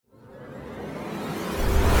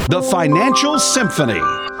The Financial Symphony.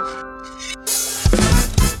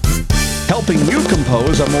 Helping you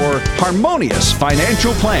compose a more harmonious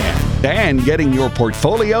financial plan and getting your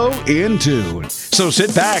portfolio in tune. So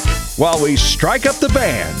sit back while we strike up the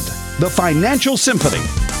band. The Financial Symphony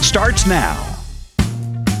starts now.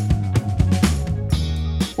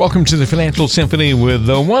 Welcome to the Financial Symphony with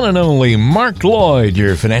the one and only Mark Lloyd,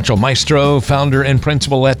 your financial maestro, founder and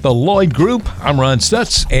principal at the Lloyd Group. I'm Ron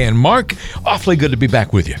Stutz, and Mark, awfully good to be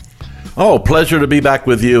back with you. Oh, pleasure to be back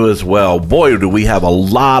with you as well. Boy, do we have a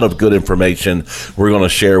lot of good information we're going to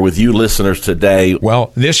share with you listeners today.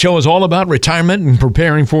 Well, this show is all about retirement and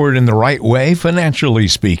preparing for it in the right way, financially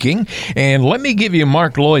speaking. And let me give you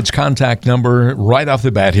Mark Lloyd's contact number right off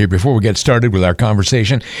the bat here before we get started with our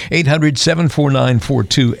conversation.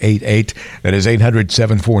 800-749-4288. That is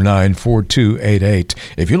 800-749-4288.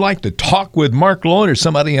 If you'd like to talk with Mark Lloyd or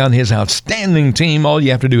somebody on his outstanding team, all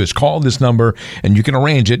you have to do is call this number and you can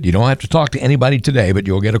arrange it. You don't have to talk to anybody today, but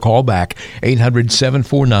you'll get a call back,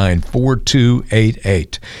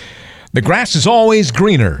 800-749-4288. The grass is always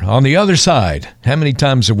greener on the other side. How many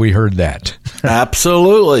times have we heard that?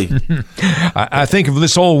 Absolutely. I think of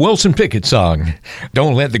this old Wilson Pickett song,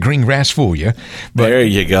 Don't Let the Green Grass Fool You. But, there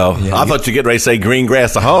you go. Yeah, I thought you get ready to say Green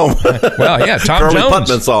Grass at Home. Well, yeah, Tom Curly Jones.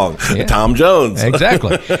 Putman song. Yeah. Tom Jones.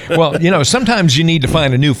 Exactly. Well, sometimes you need to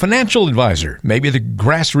find a new financial advisor. Maybe the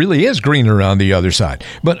grass really is greener on the other side.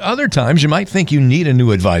 But other times you might think you need a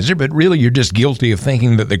new advisor, but really you're just guilty of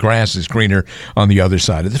thinking that the grass is greener on the other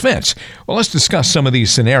side of the fence. Well, let's discuss some of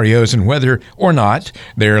these scenarios and whether or not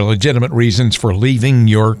there are legitimate reasons for leaving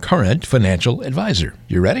your current financial advisor.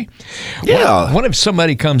 You ready? Yeah. What if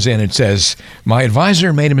somebody comes in and says, my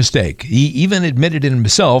advisor made a mistake. He even admitted it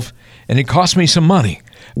himself, and it cost me some money.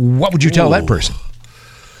 What would you tell that person?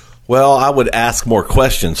 Well, I would ask more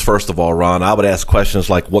questions. First of all, Ron, I would ask questions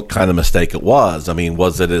like what kind of mistake it was. I mean,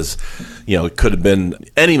 was it it could have been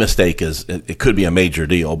any mistake it could be a major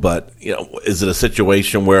deal, but, is it a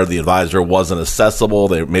situation where the advisor wasn't accessible?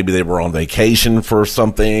 Maybe they were on vacation for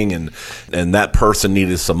something and that person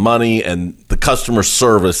needed some money and the customer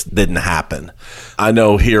service didn't happen. I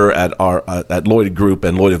know here at at Lloyd Group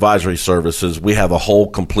and Lloyd Advisory Services, we have a whole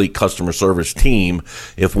complete customer service team.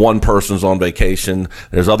 If one person's on vacation,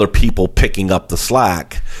 there's other people picking up the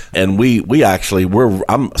slack. And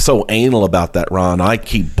I'm so anal about that, Ron. I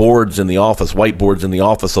keep whiteboards in the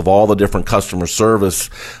office of all the different customer service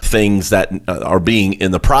things that are being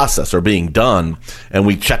in the process, are being done. And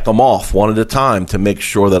we check them off one at a time to make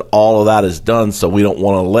sure that all of that is done, so we don't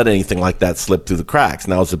want to let anything like that slip through the cracks.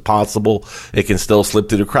 Now, is it possible it can still slip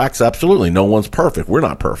through the cracks? Absolutely. No one's perfect. We're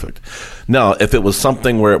not perfect. Now, if it was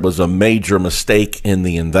something where it was a major mistake in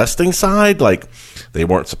the investing side, like they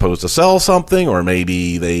weren't supposed to sell something, or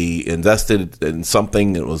maybe they invested in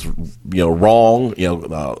something that was, wrong,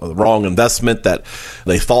 the wrong investment, that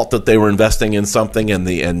they thought that they were investing in something,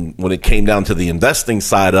 and when it came down to the investing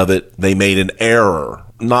side of it, they made an error.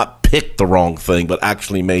 Not picked the wrong thing, but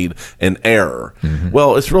actually made an error. Mm-hmm.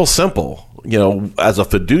 Well, it's real simple. As a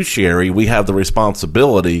fiduciary, we have the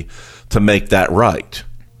responsibility to make that right.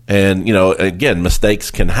 And, again,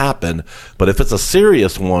 mistakes can happen, but if it's a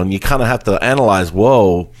serious one, you kind of have to analyze,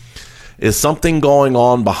 is something going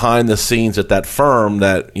on behind the scenes at that firm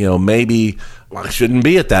that, maybe I shouldn't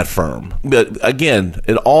be at that firm? But again,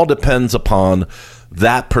 it all depends upon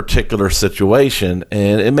that particular situation,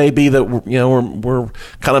 and it may be that we're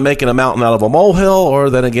kind of making a mountain out of a molehill, or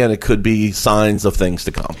then again it could be signs of things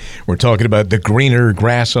to come. We're talking about the greener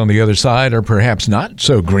grass on the other side, or perhaps not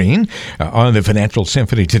so green, on the Financial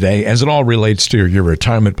Symphony today, as it all relates to your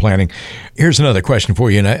retirement planning. Here's another question for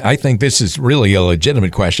you, and I think this is really a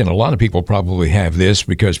legitimate question. A lot of people probably have this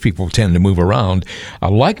because people tend to move around. I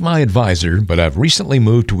like my advisor, but I've recently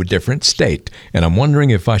moved to a different state, and I'm wondering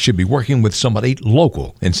if I should be working with somebody local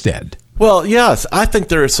instead. Well, yes, I think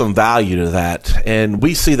there is some value to that. And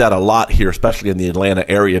we see that a lot here, especially in the Atlanta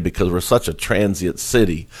area, because we're such a transient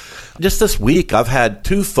city. Just this week, I've had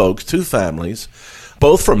two families,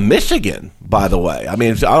 both from Michigan, by the way. I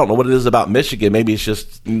mean, I don't know what it is about Michigan. Maybe it's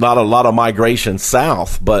just not a lot of migration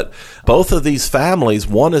south. But both of these families,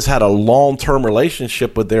 one has had a long-term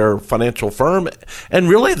relationship with their financial firm. And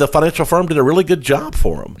really, the financial firm did a really good job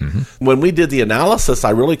for them. Mm-hmm. When we did the analysis, I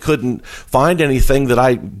really couldn't find anything that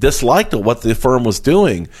I disliked of what the firm was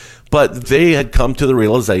doing. But they had come to the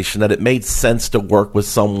realization that it made sense to work with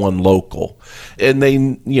someone local. And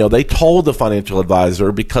they told the financial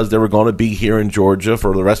advisor, because they were going to be here in Georgia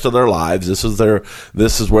for the rest of their lives, this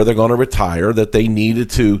is where they're going to retire, that they needed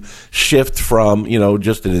to shift from,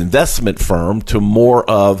 just an investment firm to more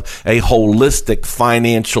of a holistic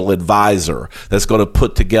financial advisor that's going to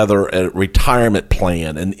put together a retirement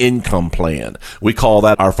plan, an income plan. We call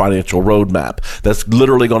that our financial roadmap. That's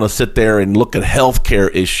literally going to sit there and look at healthcare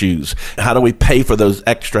issues. How do we pay for those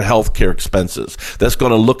extra healthcare expenses? That's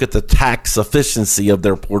going to look at the tax efficiency of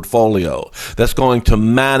their portfolio. That's going to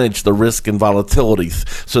manage the risk and volatility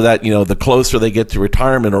so that, the closer they get to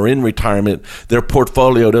retirement or in retirement, their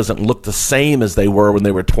portfolio doesn't look the same as they were when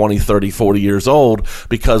they were 20, 30, 40 years old,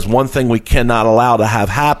 because one thing we cannot allow to have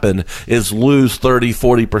happen is lose 30,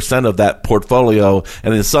 40% of that portfolio.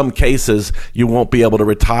 And in some cases, you won't be able to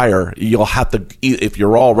retire. You'll have to, if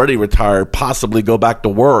you're already retired, possibly go back to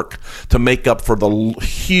work to make up for the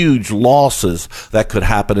huge losses that could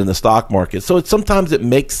happen in the stock market. So sometimes it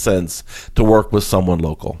makes sense to work with someone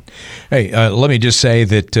local. Hey, let me just say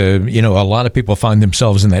that, a lot of people find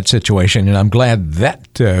themselves in that situation, and I'm glad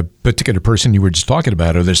that particular person you were just talking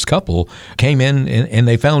about, or this couple, came in and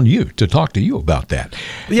they found you to talk to you about that.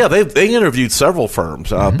 Yeah, they interviewed several firms,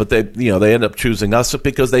 but they ended up choosing us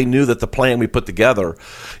because they knew that the plan we put together.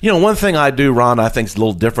 One thing I do, Ron, I think is a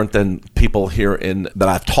little different than people here that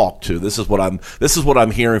I've talked to. This is what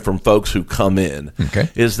I'm hearing from folks who come in. Okay.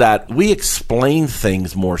 Is that we explain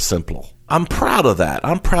things more simple. I'm proud of that.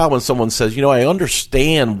 I'm proud when someone says, I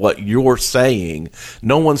understand what you're saying.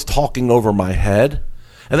 No one's talking over my head.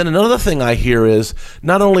 And then another thing I hear is,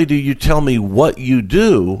 not only do you tell me what you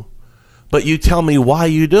do, but you tell me why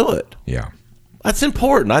you do it. Yeah. That's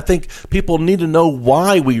important. I think people need to know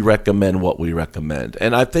why we recommend what we recommend.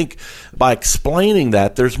 And I think by explaining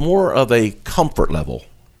that, there's more of a comfort level.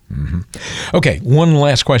 Mm-hmm. Okay, one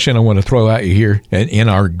last question I want to throw at you here in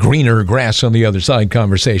our greener grass on the other side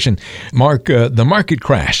conversation. Mark, the market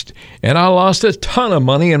crashed, and I lost a ton of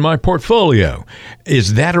money in my portfolio.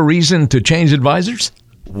 Is that a reason to change advisors?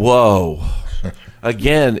 Whoa.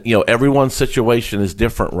 Again, everyone's situation is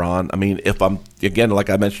different, Ron. I mean, if I'm, again, like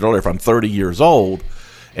I mentioned earlier, if I'm 30 years old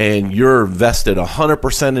and you're invested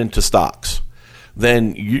 100% into stocks,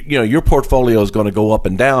 then your portfolio is going to go up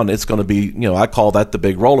and down. It's going to be, I call that the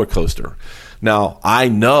big roller coaster. Now, I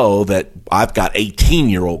know that I've got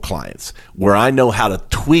 18-year-old clients where I know how to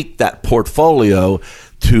tweak that portfolio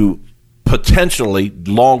to potentially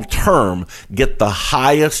long-term get the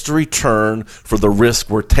highest return for the risk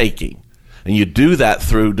we're taking. And you do that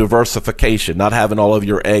through diversification, not having all of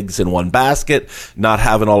your eggs in one basket, not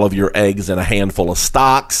having all of your eggs in a handful of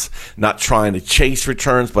stocks, not trying to chase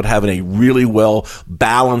returns, but having a really well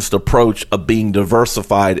balanced approach of being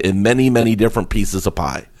diversified in many, many different pieces of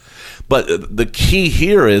pie. But the key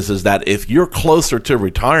here is that if you're closer to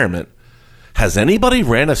retirement, has anybody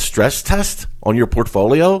ran a stress test on your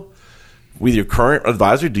portfolio with your current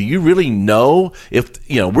advisor? Do you really know if,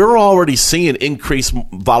 we're already seeing increased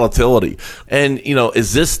volatility. And,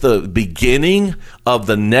 is this the beginning of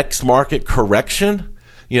the next market correction?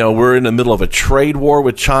 We're in the middle of a trade war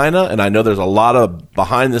with China, and I know there's a lot of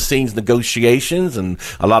behind the scenes negotiations and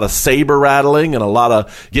a lot of saber rattling and a lot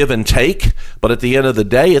of give and take. But at the end of the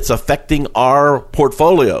day, it's affecting our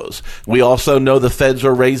portfolios. We also know the feds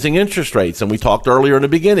are raising interest rates, and we talked earlier in the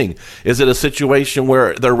beginning. Is it a situation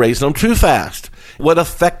where they're raising them too fast? What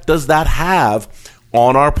effect does that have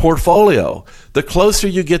on our portfolio? The closer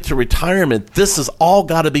you get to retirement, this has all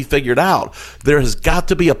got to be figured out. There has got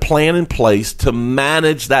to be a plan in place to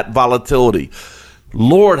manage that volatility.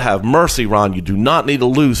 Lord have mercy, Ron, you do not need to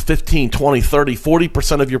lose 15, 20, 30,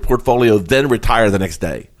 40% of your portfolio, then retire the next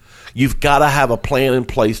day. You've got to have a plan in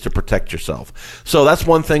place to protect yourself. So that's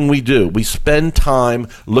one thing we do. We spend time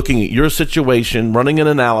looking at your situation, running an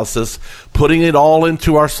analysis, putting it all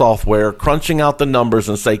into our software, crunching out the numbers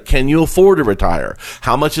and say, can you afford to retire?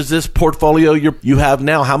 How much is this portfolio you have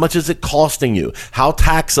now? How much is it costing you? How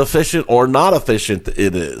tax efficient or not efficient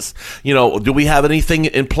it is? Do we have anything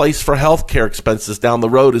in place for healthcare expenses down the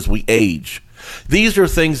road as we age? These are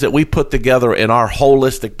things that we put together in our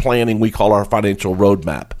holistic planning we call our financial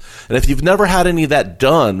roadmap. And if you've never had any of that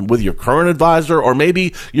done with your current advisor, or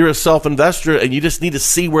maybe you're a self-investor and you just need to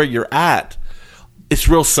see where you're at, it's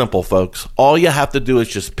real simple, folks. All you have to do is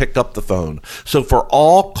just pick up the phone. So for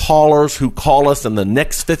all callers who call us in the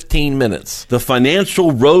next 15 minutes, the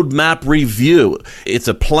Financial Roadmap Review. It's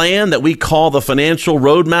a plan that we call the Financial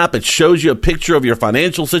Roadmap. It shows you a picture of your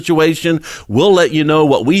financial situation. We'll let you know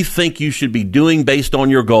what we think you should be doing based on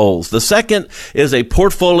your goals. The second is a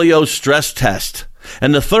portfolio stress test.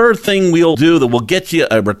 And the third thing we'll do that will get you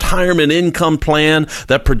a retirement income plan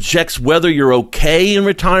that projects whether you're okay in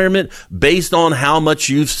retirement based on how much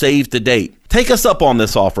you've saved to date. Take us up on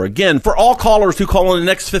this offer. Again, for all callers who call in the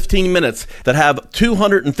next 15 minutes that have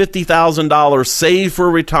 $250,000 saved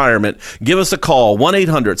for retirement, give us a call,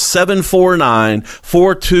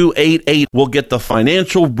 1-800-749-4288. We'll get the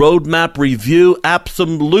financial roadmap review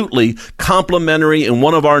absolutely complimentary in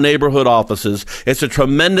one of our neighborhood offices. It's a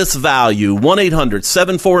tremendous value.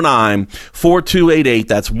 1-800-749-4288.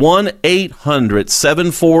 That's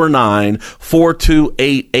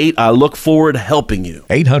 1-800-749-4288. I look forward to helping you.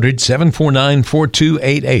 800-749-4288.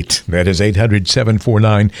 That is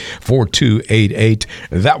 800-749-4288.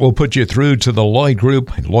 That will put you through to the Lloyd Group,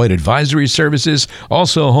 Lloyd Advisory Services,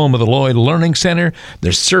 also home of the Lloyd Learning Center.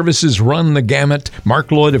 Their services run the gamut.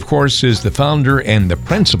 Mark Lloyd, of course, is the founder and the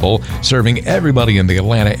principal, serving everybody in the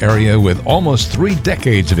Atlanta area with almost 3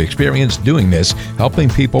 decades of experience doing this, helping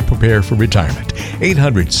people prepare for retirement.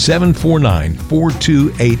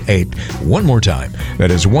 800-749-4288. One more time. That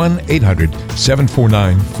is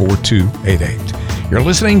 1-800-749-4288. You're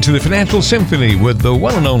listening to the Financial Symphony with the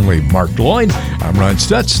one and only Mark Lloyd. I'm Ron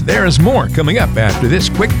Stutz. There is more coming up after this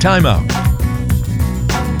quick timeout.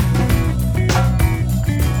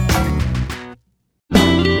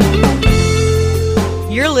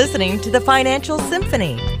 You're listening to the Financial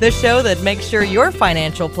Symphony, the show that makes sure your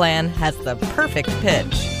financial plan has the perfect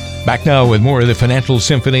pitch. Back now with more of the Financial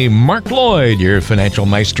Symphony. Mark Lloyd, your financial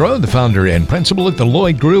maestro, the founder and principal at the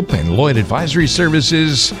Lloyd Group and Lloyd Advisory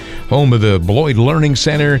Services, home of the Lloyd Learning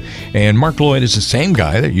Center. And Mark Lloyd is the same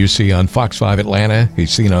guy that you see on Fox 5 Atlanta.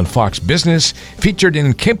 He's seen on Fox Business, featured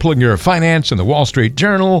in Kiplinger Finance and the Wall Street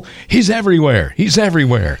Journal. He's everywhere. He's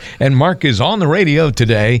everywhere. And Mark is on the radio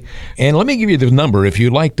today. And let me give you the number. If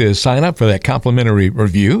you'd like to sign up for that complimentary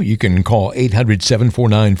review, you can call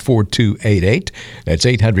 800-749-4288. That's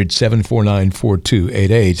 800-749-4288.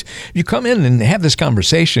 You come in and have this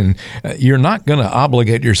conversation, you're not going to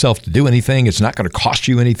obligate yourself to do anything. It's not going to cost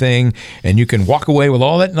you anything. And you can walk away with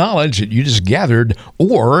all that knowledge that you just gathered,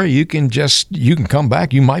 or you can come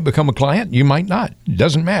back. You might become a client. You might not. It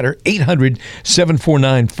doesn't matter.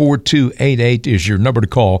 800-749-4288 is your number to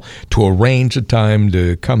call to arrange a time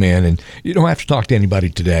to come in. And you don't have to talk to anybody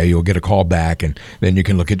today. You'll get a call back, and then you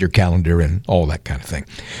can look at your calendar and all that kind of thing.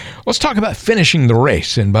 Let's talk about finishing the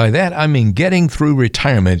race. And by that, I mean getting through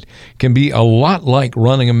retirement can be a lot like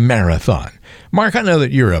running a marathon. Mark, I know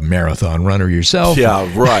that you're a marathon runner yourself. Yeah,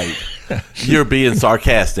 right. You're being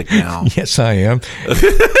sarcastic now. Yes, I am.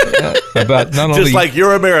 About not only just like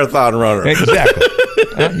you're a marathon runner. Exactly.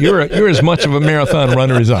 You're as much of a marathon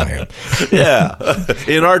runner as I am. Yeah,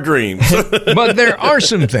 in our dreams. But there are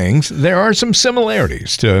some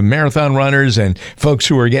similarities to marathon runners and folks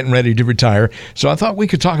who are getting ready to retire. So I thought we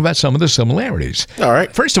could talk about some of the similarities. All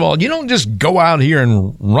right. First of all, you don't just go out here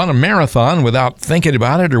and run a marathon without thinking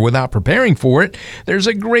about it or without preparing for it. There's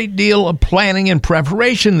a great deal of planning and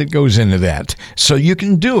preparation that goes into that, so you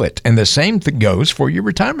can do it. And the same thing goes for your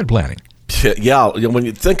retirement planning. Yeah, when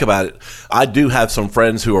you think about it, I do have some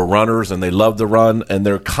friends who are runners and they love to run and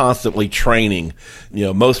they're constantly training. You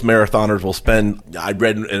know, most marathoners will spend, I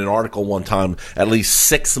read in an article one time, at least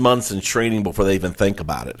 6 months in training before they even think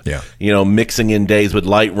about it. Yeah. You know, mixing in days with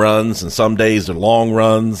light runs and some days are long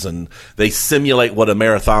runs, and they simulate what a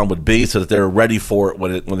marathon would be so that they're ready for it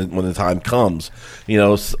when the time comes. You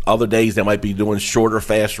know, other days they might be doing shorter,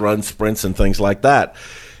 fast run sprints and things like that.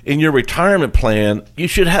 In your retirement plan, you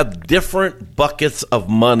should have different buckets of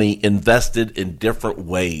money invested in different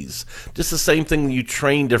ways. Just the same thing you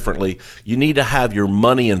train differently, you need to have your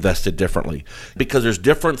money invested differently because there's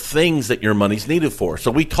different things that your money's needed for. So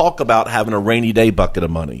we talk about having a rainy day bucket of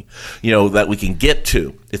money, you know, that we can get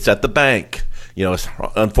to. It's at the bank. You know,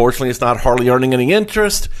 unfortunately, it's not hardly earning any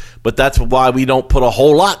interest, but that's why we don't put a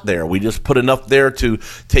whole lot there. We just put enough there to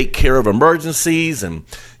take care of emergencies. And,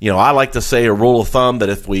 you know, I like to say a rule of thumb that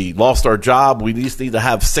if we lost our job, we just need to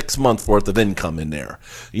have 6 months worth of income in there,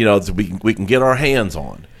 you know, so we can get our hands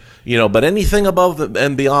on. You know, but anything above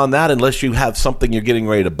and beyond that, unless you have something you're getting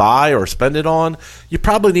ready to buy or spend it on, you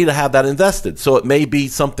probably need to have that invested. So it may be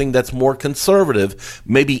something that's more conservative,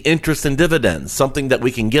 maybe interest and dividends, something that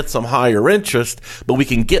we can get some higher interest, but we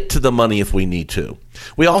can get to the money if we need to.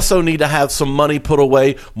 We also need to have some money put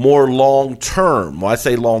away more long-term. When I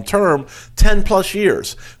say long-term, 10 plus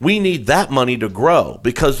years. We need that money to grow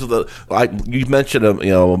because of you mentioned,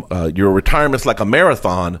 your retirement's like a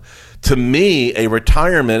marathon. To me, a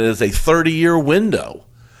retirement is a 30-year window.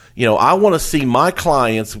 I want to see my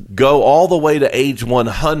clients go all the way to age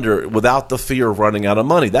 100 without the fear of running out of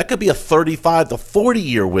money. That could be a 35 to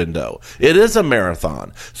 40-year window. It is a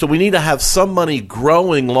marathon. So we need to have some money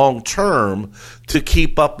growing long term to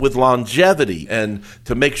keep up with longevity and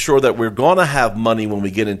to make sure that we're going to have money when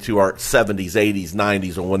we get into our 70s, 80s,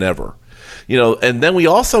 90s, or whenever. And then we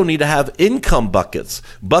also need to have income buckets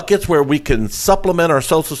where we can supplement our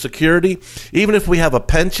Social Security. Even if we have a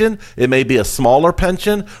pension, it may be a smaller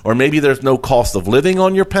pension, or maybe there's no cost of living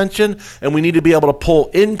on your pension, and we need to be able to pull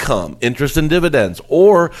income, interest and dividends,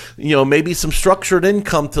 or, maybe some structured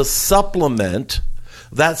income to supplement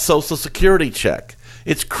that Social Security check.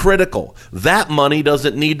 It's critical. That money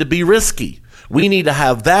doesn't need to be risky. We need to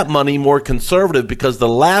have that money more conservative, because the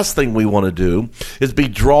last thing we want to do is be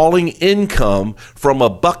drawing income from a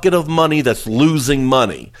bucket of money that's losing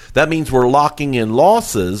money. That means we're locking in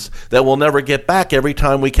losses that we'll never get back every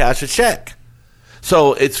time we cash a check.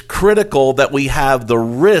 So it's critical that we have the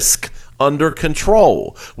risk under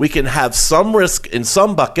control. We can have some risk in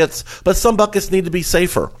some buckets, but some buckets need to be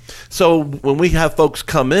safer. So when we have folks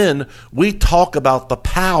come in, we talk about the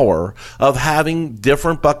power of having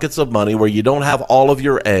different buckets of money where you don't have all of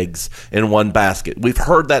your eggs in one basket. We've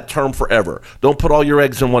heard that term forever. Don't put all your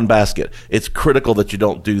eggs in one basket. It's critical that you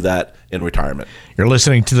don't do that in retirement. You're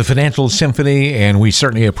listening to the Financial Symphony, and we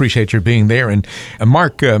certainly appreciate your being there. And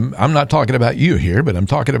Mark, I'm not talking about you here, but I'm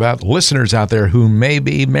talking about listeners out there who may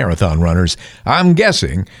be marathon runners. I'm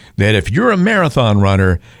guessing that if you're a marathon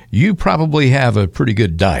runner, you probably have a pretty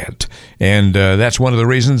good diet. And that's one of the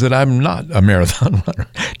reasons that I'm not a marathon runner,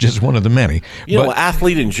 just one of the many.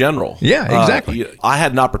 Athlete in general. Yeah, exactly. I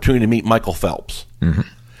had an opportunity to meet Michael Phelps. Mm-hmm.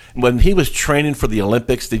 When he was training for the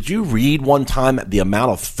Olympics, did you read one time the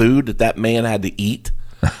amount of food that man had to eat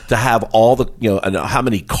to have all the, and how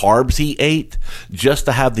many carbs he ate just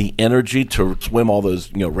to have the energy to swim all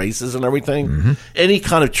those, races and everything? Mm-hmm. Any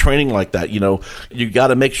kind of training like that, you got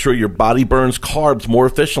to make sure your body burns carbs more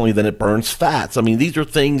efficiently than it burns fats. I mean, these are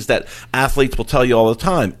things that athletes will tell you all the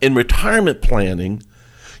time. In retirement planning,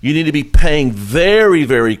 you need to be paying very,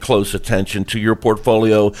 very close attention to your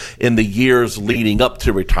portfolio in the years leading up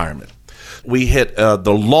to retirement. We hit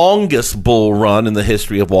the longest bull run in the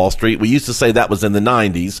history of Wall Street. We used to say that was in the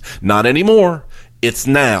 90s. Not anymore. It's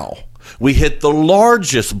now. We hit the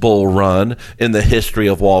largest bull run in the history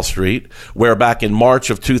of Wall Street, where back in March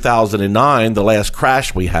of 2009, the last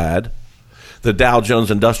crash we had, the Dow Jones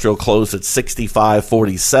Industrial closed at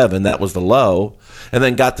 65.47. That was the low. And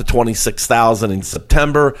then got to 26,000 in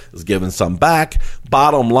September, is giving some back.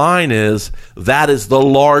 Bottom line is, that is the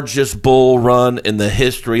largest bull run in the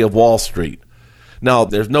history of Wall Street. Now,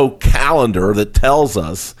 there's no calendar that tells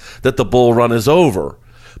us that the bull run is over.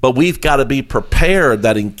 But we've got to be prepared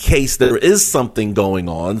that in case there is something going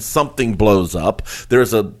on, something blows up,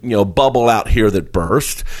 there's a bubble out here that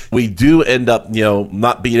burst. We do end up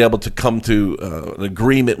not being able to come to an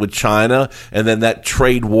agreement with China, and then that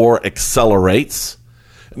trade war accelerates.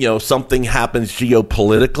 Something happens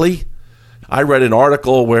geopolitically. I read an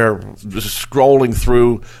article where just scrolling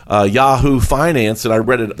through Yahoo Finance, and I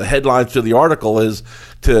read it. The headlines to the article is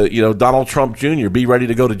to Donald Trump Jr. be ready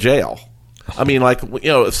to go to jail. I mean,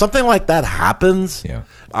 if something like that happens,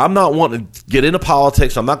 I'm not wanting to get into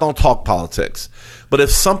politics. I'm not going to talk politics. But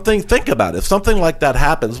think about it. If something like that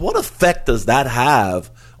happens, what effect does that have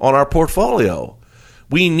on our portfolio?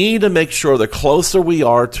 We need to make sure the closer we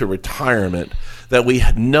are to retirement that we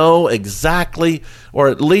know exactly, or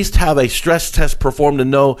at least have a stress test performed to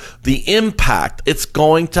know the impact it's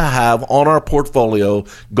going to have on our portfolio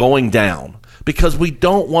going down. Because we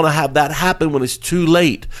don't want to have that happen when it's too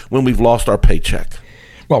late, when we've lost our paycheck.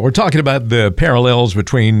 Well, we're talking about the parallels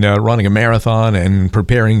between running a marathon and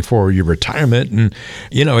preparing for your retirement. And,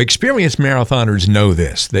 experienced marathoners know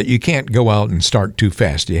this, that you can't go out and start too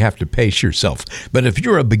fast. You have to pace yourself. But if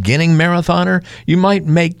you're a beginning marathoner, you might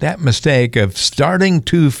make that mistake of starting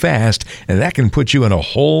too fast, and that can put you in a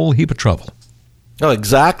whole heap of trouble. No,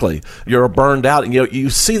 exactly. You're burned out. And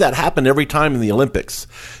you see that happen every time in the Olympics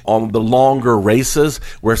on the longer races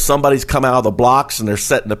where somebody's come out of the blocks and they're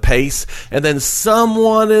setting a pace, and then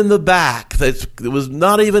someone in the back that was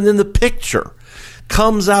not even in the picture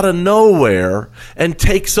comes out of nowhere and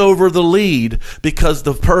takes over the lead because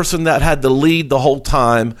the person that had the lead the whole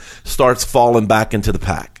time starts falling back into the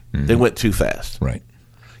pack. Mm-hmm. They went too fast. Right.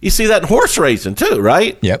 You see that in horse racing too,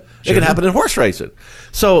 right? Yep. It can happen in horse racing.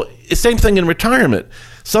 So, same thing in retirement.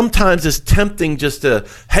 Sometimes it's tempting just to,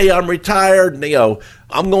 hey, I'm retired,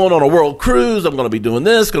 I'm going on a world cruise, I'm going to be doing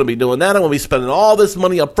this, going to be doing that, I'm going to be spending all this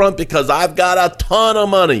money up front because I've got a ton of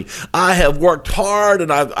money. I have worked hard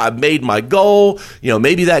and I've made my goal.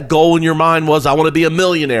 Maybe that goal in your mind was, I want to be a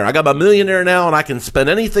millionaire. I got my millionaire now and I can spend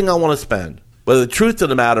anything I want to spend. But the truth of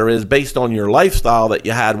the matter is, based on your lifestyle that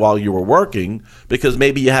you had while you were working, because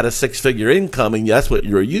maybe you had a 6-figure income and that's what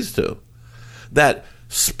you were used to, that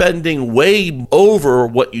spending way over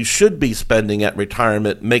what you should be spending at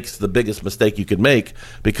retirement makes the biggest mistake you could make,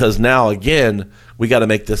 because now, again, we got to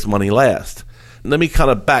make this money last. Let me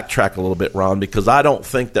kind of backtrack a little bit, Ron, because I don't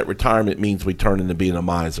think that retirement means we turn into being a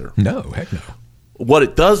miser. No, heck no. What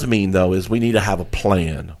it does mean, though, is we need to have a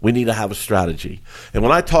plan. We need to have a strategy. And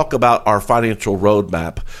when I talk about our financial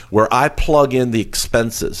roadmap, where I plug in the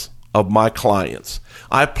expenses of my clients,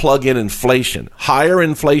 I plug in inflation, higher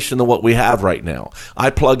inflation than what we have right now.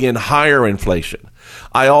 I plug in higher inflation.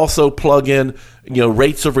 I also plug in,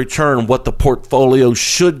 rates of return, what the portfolio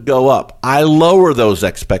should go up. I lower those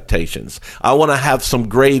expectations. I want to have some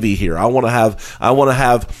gravy here. I want to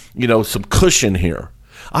have, some cushion here.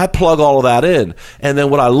 I plug all of that in. And then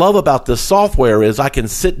what I love about this software is I can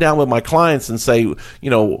sit down with my clients and say,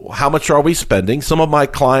 how much are we spending? Some of my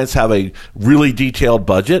clients have a really detailed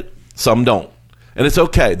budget. Some don't. And it's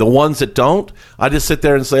okay. The ones that don't, I just sit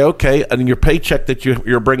there and say, okay, and your paycheck that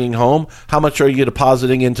you're bringing home, how much are you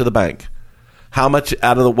depositing into the bank? How much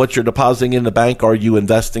out of what you're depositing in the bank are you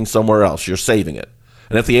investing somewhere else? You're saving it.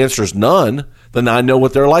 And if the answer is none, then I know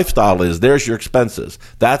what their lifestyle is. There's your expenses.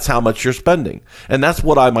 That's how much you're spending. And that's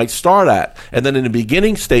what I might start at. And then in the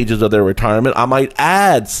beginning stages of their retirement, I might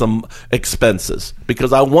add some expenses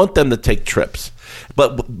because I want them to take trips.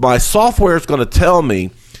 But my software is going to tell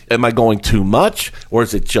me, am I going too much, or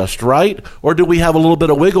is it just right? Or do we have a little bit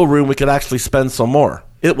of wiggle room we could actually spend some more?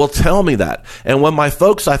 It will tell me that. And what my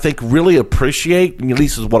folks, I think, really appreciate, at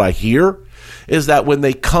least is what I hear, is that when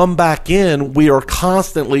they come back in, we are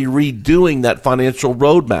constantly redoing that financial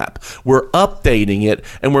roadmap. We're updating it,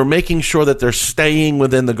 and we're making sure that they're staying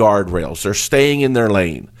within the guardrails. They're staying in their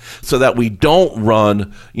lane so that we don't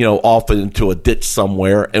run, off into a ditch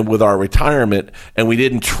somewhere and with our retirement, and we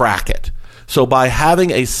didn't track it. So by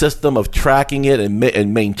having a system of tracking it and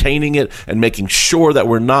maintaining it and making sure that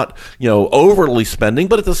we're not, overly spending,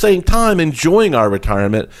 but at the same time enjoying our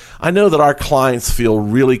retirement, I know that our clients feel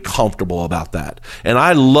really comfortable about that. And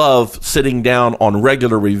I love sitting down on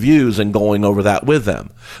regular reviews and going over that with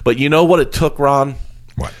them. But you know what it took, Ron?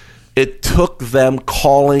 What? It took them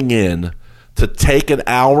calling in to take an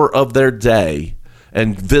hour of their day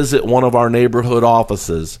and visit one of our neighborhood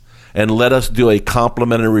offices and let us do a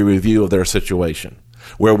complimentary review of their situation,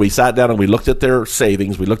 where we sat down and we looked at their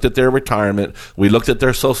savings, we looked at their retirement, we looked at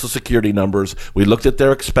their Social Security numbers, we looked at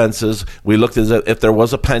their expenses, we looked at if there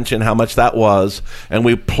was a pension, how much that was, and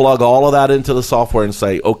we plug all of that into the software and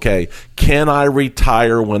say, okay, can I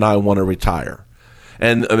retire when I want to retire?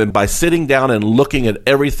 And by sitting down and looking at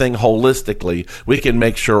everything holistically, we can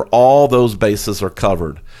make sure all those bases are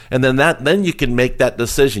covered. And then you can make that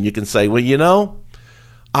decision. You can say, well,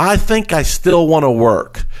 I think I still want to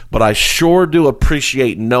work, but I sure do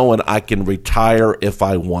appreciate knowing I can retire if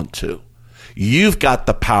I want to. You've got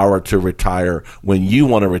the power to retire when you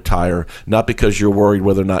want to retire, not because you're worried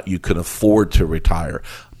whether or not you can afford to retire.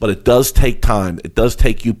 But it does take time. It does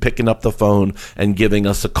take you picking up the phone and giving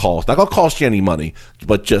us a call. It's not going to cost you any money,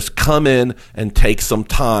 but just come in and take some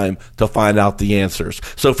time to find out the answers.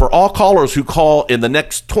 So for all callers who call in the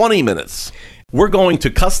next 20 minutes, we're going to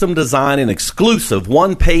custom design an exclusive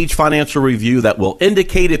one-page financial review that will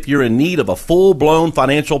indicate if you're in need of a full-blown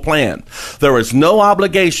financial plan. There is no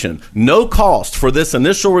obligation, no cost for this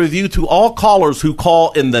initial review to all callers who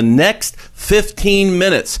call in the next 15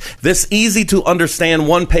 minutes. This easy-to-understand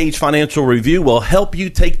one-page financial review will help you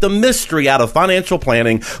take the mystery out of financial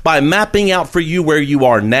planning by mapping out for you where you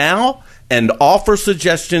are now and offer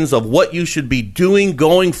suggestions of what you should be doing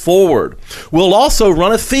going forward. We'll also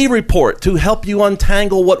run a fee report to help you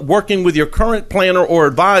untangle what working with your current planner or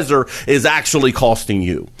advisor is actually costing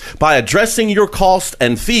you. By addressing your costs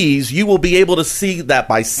and fees, you will be able to see that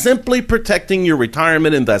by simply protecting your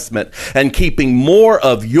retirement investment and keeping more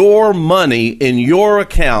of your money in your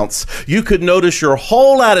accounts, you could notice your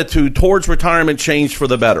whole attitude towards retirement change for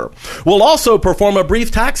the better. We'll also perform a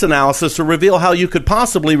brief tax analysis to reveal how you could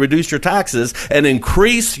possibly reduce your tax taxes and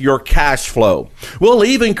increase your cash flow. We'll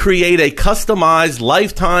even create a customized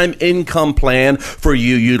lifetime income plan for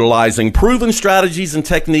you, utilizing proven strategies and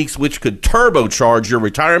techniques which could turbocharge your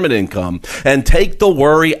retirement income and take the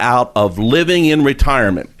worry out of living in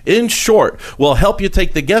retirement. In short, we'll help you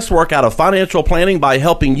take the guesswork out of financial planning by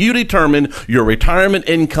helping you determine your retirement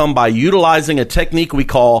income by utilizing a technique we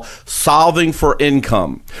call solving for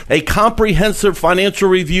income, a comprehensive financial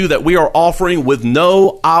review that we are offering with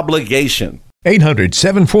no obligation.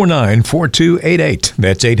 800-749-4288.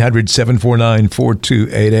 That's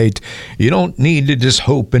 800-749-4288. You don't need to just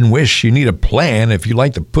hope and wish. You need a plan. If you'd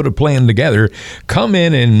like to put a plan together, come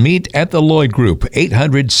in and meet at the Lloyd Group.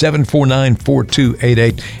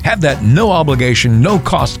 800-749-4288. Have that no obligation, no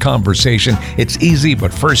cost conversation. It's easy,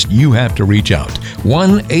 but first you have to reach out.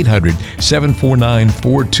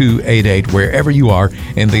 1-800-749-4288. Wherever you are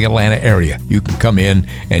in the Atlanta area, you can come in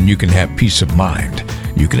and you can have peace of mind.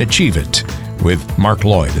 You can achieve it with Mark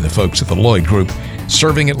Lloyd and the folks at the Lloyd Group,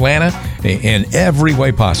 serving Atlanta in every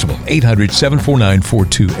way possible.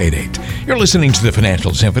 800-749-4288. You're listening to the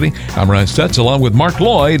Financial Symphony. I'm Ron Stutz along with Mark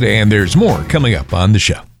Lloyd, and there's more coming up on the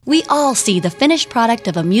show. We all see the finished product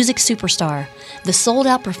of a music superstar, the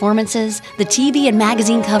sold-out performances, the TV and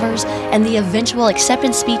magazine covers, and the eventual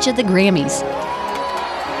acceptance speech at the Grammys.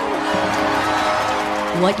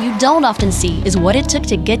 What you don't often see is what it took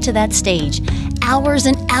to get to that stage. Hours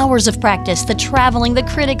and hours of practice, the traveling, the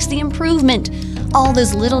critics, the improvement. All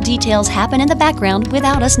those little details happen in the background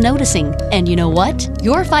without us noticing. And you know what?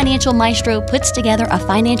 Your financial maestro puts together a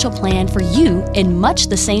financial plan for you in much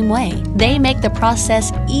the same way. They make the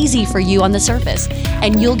process easy for you on the surface,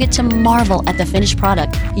 and you'll get to marvel at the finished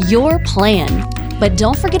product, your plan. But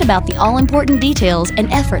don't forget about the all-important details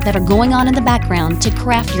and effort that are going on in the background to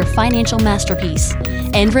craft your financial masterpiece.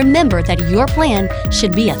 And remember that your plan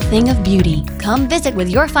should be a thing of beauty. Come visit with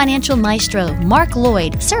your financial maestro, Mark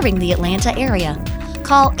Lloyd, serving the Atlanta area.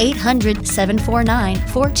 Call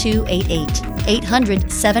 800-749-4288.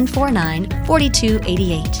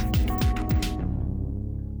 800-749-4288.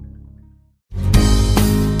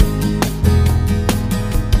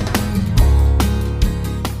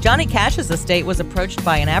 Johnny Cash's estate was approached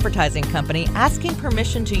by an advertising company asking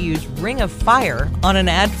permission to use Ring of Fire on an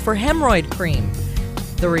ad for hemorrhoid cream.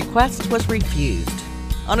 The request was refused.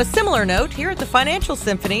 On a similar note, here at the Financial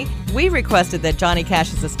Symphony, we requested that Johnny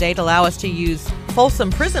Cash's estate allow us to use Folsom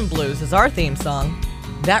Prison Blues as our theme song.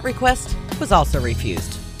 That request was also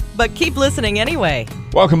refused. But keep listening anyway.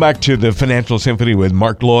 Welcome back to the Financial Symphony with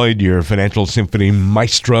Mark Lloyd, your Financial Symphony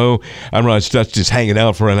maestro. I'm Ron Stutz, just hanging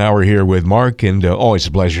out for an hour here with Mark, and always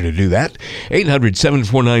a pleasure to do that.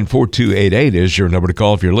 800-749-4288 is your number to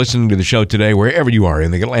call if you're listening to the show today, wherever you are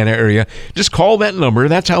in the Atlanta area. Just call that number.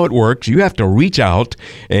 That's how it works. You have to reach out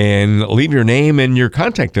and leave your name and your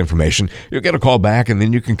contact information. You'll get a call back, and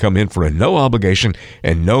then you can come in for a no obligation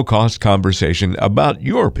and no cost conversation about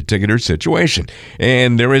your particular situation.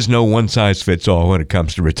 And there is no one-size-fits-all when it comes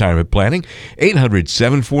to retirement planning.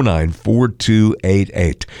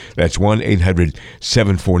 800-749-4288. That's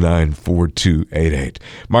 1-800-749-4288.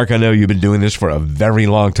 Mark, I know you've been doing this for a very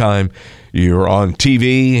long time. You're on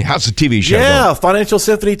TV. How's the TV show going? Financial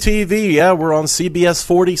Symphony TV. Yeah, we're on CBS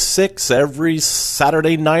 46 every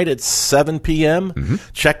Saturday night at 7 p.m. Mm-hmm.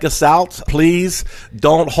 Check us out. Please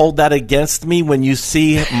don't hold that against me when you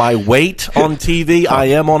see my weight on TV. I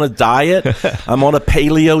am on a diet. I'm on a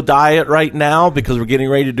paleo diet right now because we're getting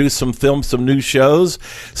ready to do some new shows.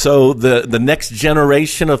 So the next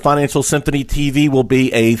generation of Financial Symphony TV will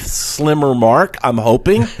be a slimmer Mark, I'm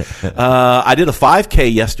hoping. I did a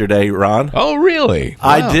 5K yesterday, Ron. Oh, really? Wow.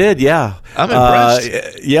 I did, yeah. I'm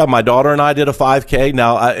impressed. Yeah, my daughter and I did a 5K.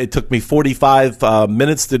 Now, it took me 45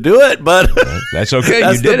 minutes to do it, but that's okay.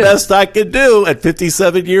 That's you did the best I could do at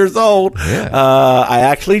 57 years old. Yeah. I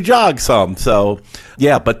actually jogged some. So,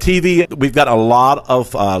 yeah, but TV, we've got a lot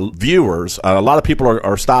of viewers. A lot of people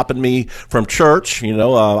are stopping me from church. You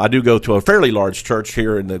know, I do go to a fairly large church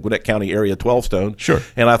here in the Gwinnett County area, 12stone. Sure.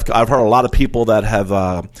 And I've heard a lot of people that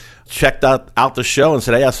have checked out the show and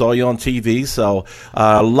said, hey, I saw you on TV. So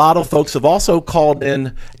a lot of folks have also called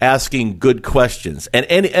in asking good questions. And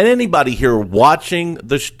anybody here watching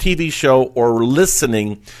the TV show or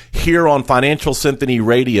listening here on Financial Symphony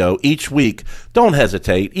Radio each week, don't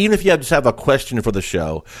hesitate. Even if you just have a question for the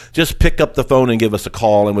show, just pick up the phone and give us a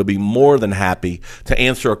call, and we'll be more than happy to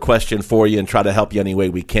answer a question for you and try to help you any way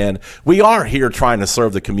we can. We are here trying to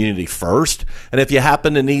serve the community first. And if you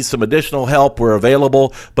happen to need some additional help, we're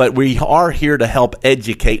available. But we are here to help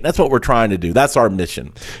educate. That's what we're trying to do. That's our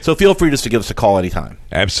mission. So feel free just to give us a call anytime.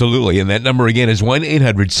 Absolutely. And that number again is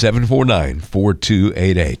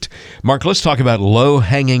 1-800-749-4288. Mark, let's talk about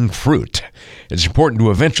low-hanging fruit. It's important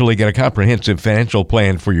to eventually get a comprehensive financial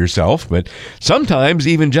plan for yourself, but sometimes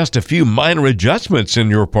even just a few minor adjustments in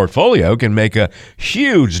your portfolio can make a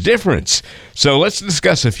huge difference. So let's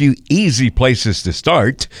discuss a few easy places to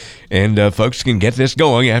start, and folks can get this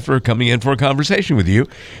going after coming in for a conversation with you.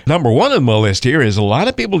 Number one on the list here is a lot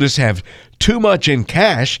of people just have too much in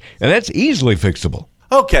cash, and that's easily fixable.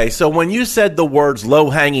 Okay, so when you said the words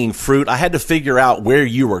low-hanging fruit, I had to figure out where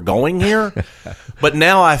you were going here. But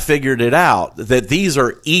now I figured it out, that these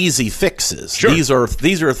are easy fixes. Sure. These are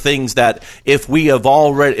things that if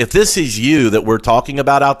this is you that we're talking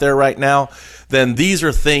about out there right now, then these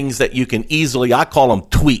are things that you can easily, I call them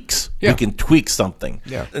tweaks. Yeah. You can tweak something.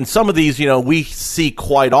 Yeah. And some of these, we see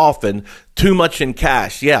quite often, too much in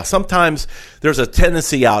cash. Yeah, sometimes there's a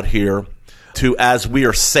tendency out here to, as we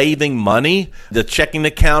are saving money, the checking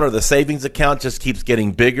account or the savings account just keeps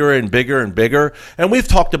getting bigger and bigger and bigger. And we've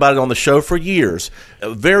talked about it on the show for years.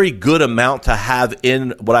 A very good amount to have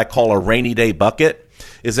in what I call a rainy day bucket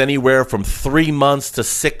is anywhere from 3 months to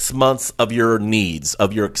 6 months of your needs,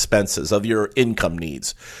 of your expenses, of your income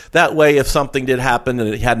needs. That way, if something did happen and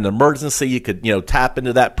it had an emergency, you could, tap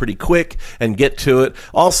into that pretty quick and get to it.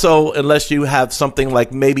 Also, unless you have something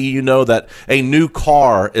like maybe that a new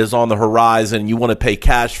car is on the horizon and you want to pay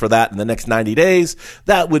cash for that in the next 90 days,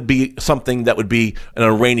 that would be something that would be in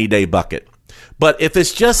a rainy day bucket. But if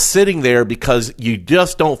it's just sitting there because you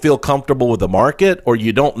just don't feel comfortable with the market or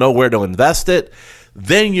you don't know where to invest it,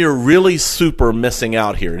 then you're really super missing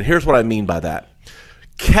out here. And here's what I mean by that.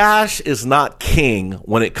 Cash is not king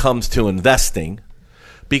when it comes to investing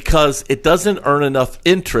because it doesn't earn enough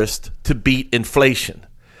interest to beat inflation.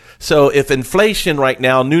 So if inflation right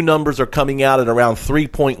now, new numbers are coming out at around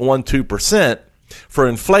 3.12%, for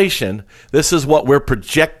inflation, this is what we're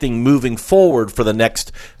projecting moving forward for the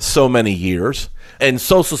next so many years. And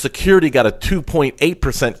Social Security got a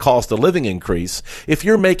 2.8% cost of living increase. If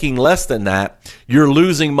you're making less than that, you're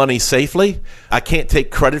losing money safely. I can't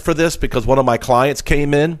take credit for this because one of my clients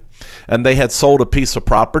came in and they had sold a piece of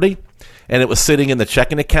property and it was sitting in the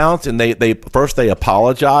checking account, and they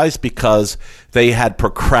apologized because they had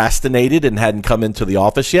procrastinated and hadn't come into the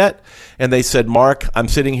office yet. And they said, Mark, I'm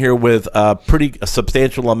sitting here with a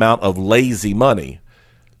substantial amount of lazy money.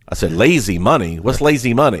 I said, lazy money? What's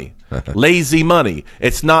lazy money? Lazy money.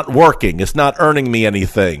 It's not working. It's not earning me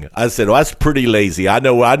anything. I said, well, that's pretty lazy. I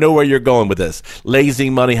know where you're going with this. Lazy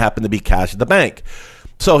money happened to be cash at the bank.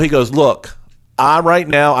 So he goes, look, right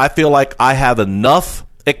now I feel like I have enough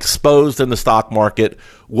exposed in the stock market.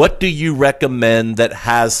 What do you recommend that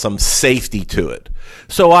has some safety to it?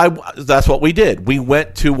 So that's what we did. We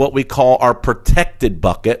went to what we call our protected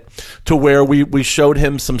bucket, to where we showed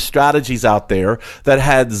him some strategies out there that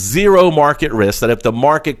had zero market risk, that if the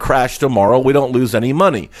market crashed tomorrow, we don't lose any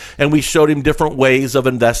money. And we showed him different ways of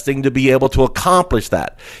investing to be able to accomplish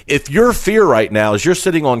that. If your fear right now is you're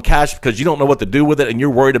sitting on cash because you don't know what to do with it and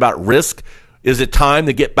you're worried about risk, is it time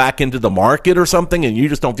to get back into the market or something and you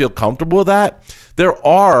just don't feel comfortable with that? There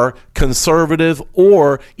are conservative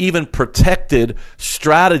or even protected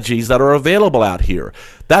strategies that are available out here.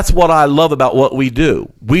 That's what I love about what we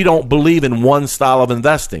do. We don't believe in one style of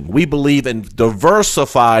investing. We believe in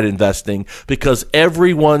diversified investing because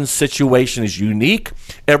everyone's situation is unique.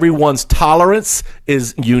 Everyone's tolerance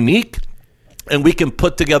is unique. And we can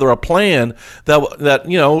put together a plan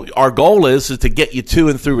that our goal is to get you to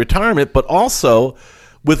and through retirement, but also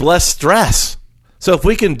with less stress. So if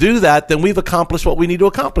we can do that, then we've accomplished what we need to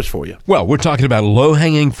accomplish for you. Well, we're talking about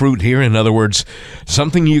low-hanging fruit here. In other words,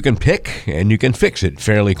 something you can pick and you can fix it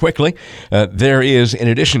fairly quickly. There is, in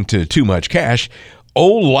addition to too much cash,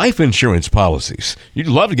 old life insurance policies. You'd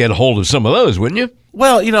love to get a hold of some of those, wouldn't you?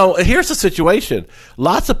 Well, here's the situation.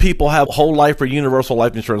 Lots of people have whole life or universal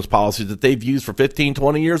life insurance policies that they've used for 15,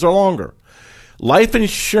 20 years or longer. Life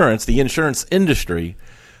insurance, the insurance industry,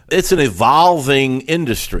 it's an evolving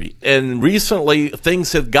industry. And recently,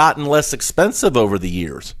 things have gotten less expensive over the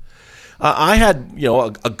years. I had,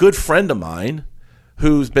 a good friend of mine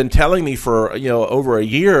who's been telling me for, over a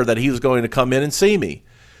year that he was going to come in and see me.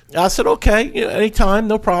 I said, okay, anytime,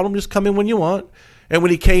 no problem. Just come in when you want. And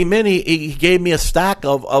when he came in, he gave me a stack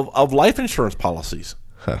of life insurance policies.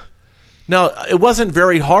 Huh. Now, it wasn't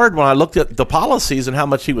very hard when I looked at the policies and how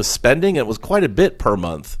much he was spending. It was quite a bit per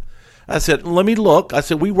month. I said, let me look. I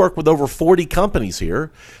said, we work with over 40 companies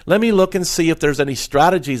here. Let me look and see if there's any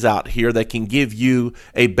strategies out here that can give you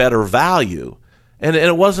a better value. And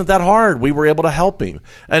it wasn't that hard. We were able to help him.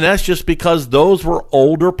 And that's just because those were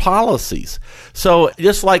older policies. So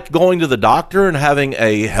just like going to the doctor and having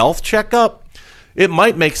a health checkup, it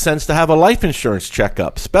might make sense to have a life insurance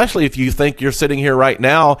checkup, especially if you think you're sitting here right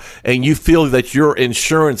now and you feel that you're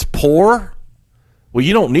insurance poor. Well,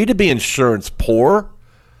 you don't need to be insurance poor.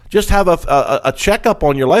 Just have a checkup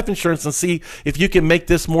on your life insurance and see if you can make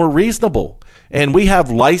this more reasonable. And we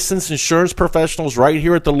have licensed insurance professionals right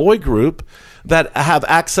here at the Lloyd Group that have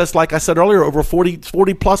access, like I said earlier, over 40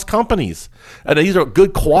 plus companies. And these are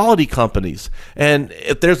good quality companies. And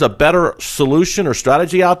if there's a better solution or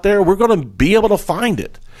strategy out there, we're going to be able to find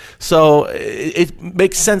it. So it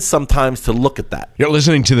makes sense sometimes to look at that. You're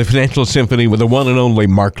listening to the Financial Symphony with the one and only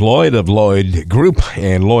Mark Lloyd of Lloyd Group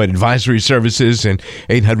and Lloyd Advisory Services, and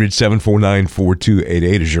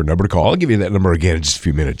 800-749-4288 is your number to call. I'll give you that number again in just a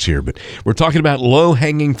few minutes here. But we're talking about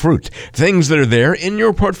low-hanging fruit, things that are there in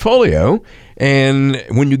your portfolio. And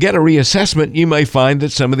when you get a reassessment, you may find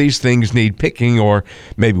that some of these things need picking, or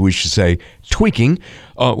maybe we should say tweaking.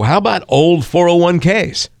 How about old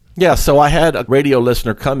 401ks? Yeah, so I had a radio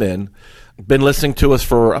listener come in, been listening to us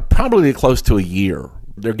for probably close to a year.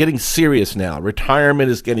 They're getting serious now.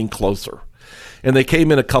 Retirement is getting closer. And they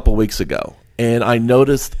came in a couple weeks ago, and I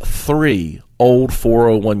noticed 3 old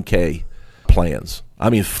 401k plans. I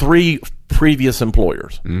mean, 3 previous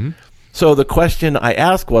employers. Mm-hmm. So the question I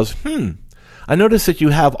asked was, I noticed that you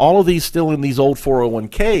have all of these still in these old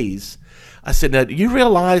 401ks. I said, now, do you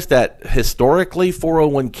realize that historically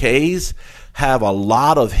 401ks have a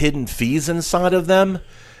lot of hidden fees inside of them?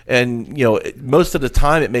 And, most of the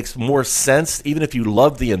time it makes more sense, even if you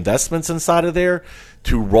love the investments inside of there,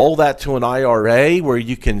 to roll that to an IRA where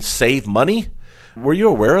you can save money. Were you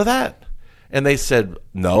aware of that? And they said,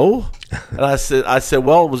 no. And I said,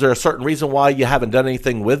 well, was there a certain reason why you haven't done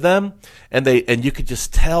anything with them? And you could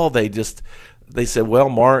just tell they said, well,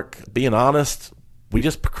 Mark, being honest, we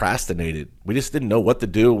just procrastinated. We just didn't know what to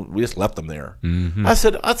do. We just left them there. Mm-hmm. I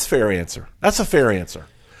said, that's a fair answer. That's a fair answer.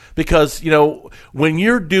 Because, when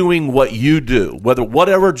you're doing what you do,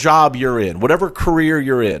 whatever job you're in, whatever career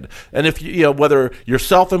you're in, and if whether you're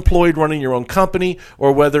self-employed running your own company,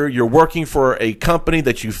 or whether you're working for a company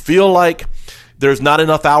that you feel like there's not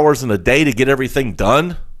enough hours in a day to get everything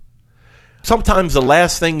done, sometimes the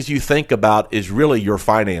last things you think about is really your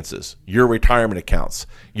finances, your retirement accounts,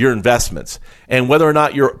 your investments, and whether or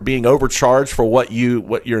not you're being overcharged for what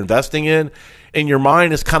you're investing in your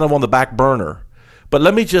mind is kind of on the back burner. But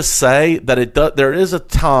let me just say that there is a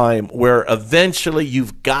time where eventually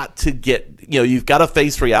you've got to you've got to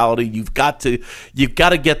face reality. You've got to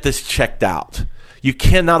get this checked out. You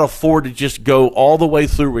cannot afford to just go all the way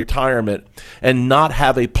through retirement and not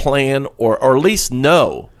have a plan, or at least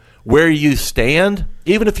know where you stand.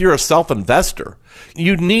 Even if you're a self-investor,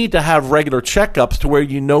 you need to have regular checkups to where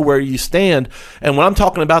you know where you stand. And when I'm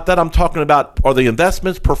talking about that, I'm talking about, are the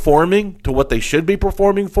investments performing to what they should be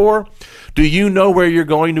performing for? Do you know where you're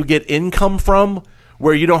going to get income from,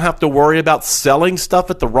 where you don't have to worry about selling stuff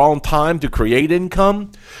at the wrong time to create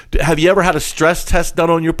income? Have you ever had a stress test done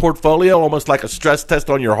on your portfolio, almost like a stress test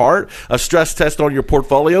on your heart, a stress test on your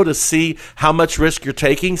portfolio to see how much risk you're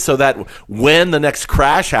taking, so that when the next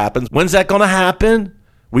crash happens, when's that going to happen?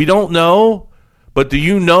 We don't know. But do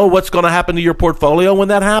you know what's going to happen to your portfolio when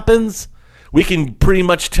that happens? We can pretty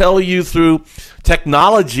much tell you through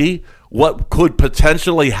technology what could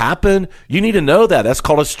potentially happen. You need to know that. That's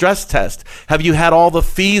called a stress test. Have you had all the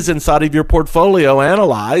fees inside of your portfolio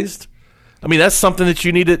analyzed? I mean, that's something that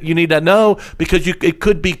you need to know, because it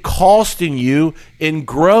could be costing you in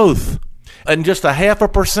growth. And just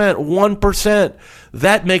 0.5%, 1%,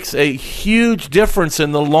 that makes a huge difference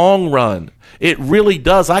in the long run. It really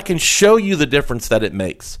does. I can show you the difference that it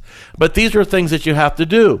makes. But these are things that you have to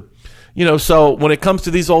do. So when it comes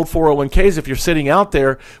to these old 401ks, if you're sitting out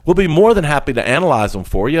there, we'll be more than happy to analyze them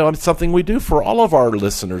for you. It's something we do for all of our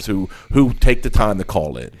listeners who take the time to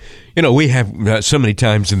call in. We have so many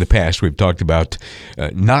times in the past we've talked about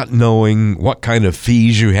not knowing what kind of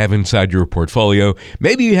fees you have inside your portfolio.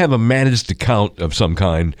 Maybe you have a managed account of some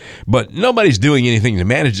kind, but nobody's doing anything to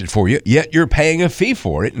manage it for you, yet you're paying a fee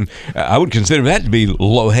for it. And I would consider that to be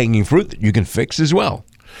low-hanging fruit that you can fix as well.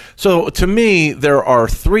 So to me, there are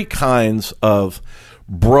 3 kinds of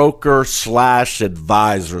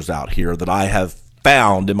broker/advisors out here that I have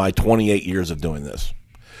found in my 28 years of doing this.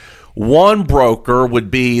 One broker would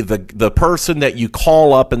be the person that you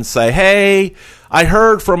call up and say, hey, I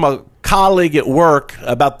heard from a colleague at work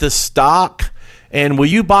about this stock, and will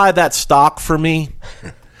you buy that stock for me?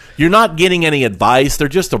 You're not getting any advice. They're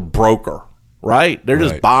just a broker, right? They're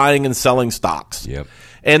just buying and selling stocks. Yep.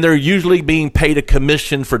 And they're usually being paid a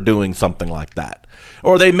commission for doing something like that.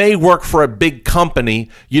 Or they may work for a big company.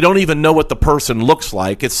 You don't even know what the person looks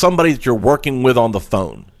like. It's somebody that you're working with on the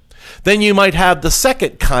phone. Then you might have the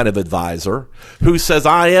second kind of advisor who says,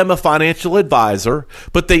 I am a financial advisor,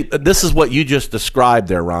 but this is what you just described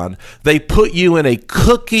there, Ron. They put you in a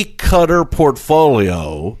cookie cutter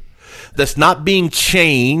portfolio that's not being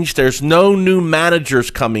changed. There's no new managers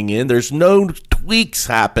coming in. There's no tweaks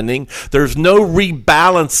happening. There's no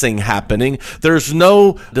rebalancing happening. There's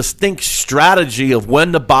no distinct strategy of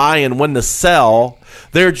when to buy and when to sell.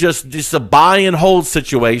 They're just a buy and hold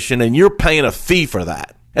situation, and you're paying a fee for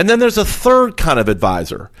that. And then there's a third kind of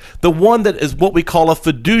advisor, the one that is what we call a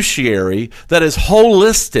fiduciary, that is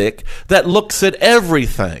holistic, that looks at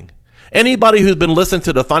everything. Anybody who's been listening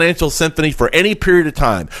to the Financial Symphony for any period of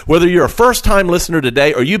time, whether you're a first-time listener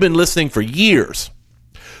today or you've been listening for years,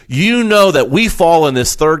 you know that we fall in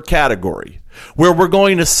this third category, where we're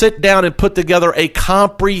going to sit down and put together a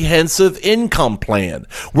comprehensive income plan.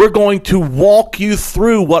 We're going to walk you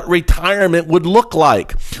through what retirement would look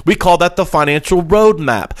like. We call that the financial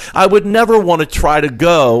roadmap. I would never want to try to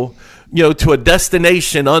go, to a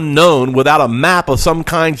destination unknown without a map of some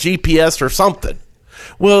kind, GPS or something.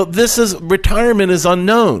 Well, retirement is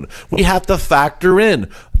unknown. We have to factor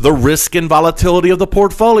in the risk and volatility of the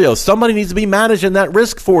portfolio. Somebody needs to be managing that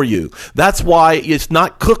risk for you. That's why it's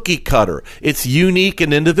not cookie cutter. It's unique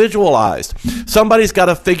and individualized. Somebody's got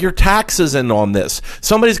to figure taxes in on this.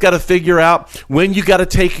 Somebody's got to figure out when you got to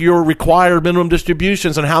take your required minimum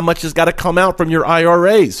distributions and how much has got to come out from your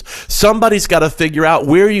IRAs. Somebody's got to figure out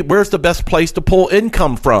where's the best place to pull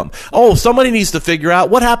income from. Oh, somebody needs to figure out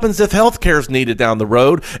what happens if healthcare is needed down the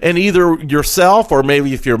road, and either yourself or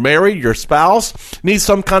maybe if you're married, your spouse needs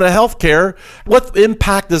some kind of health care. What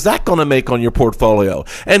impact is that going to make on your portfolio?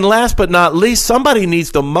 And last but not least, somebody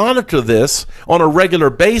needs to monitor this on a regular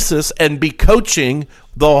basis and be coaching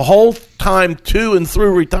the whole time to and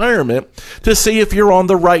through retirement to see if you're on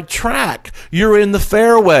the right track. You're in the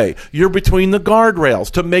fairway. You're between the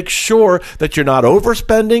guardrails to make sure that you're not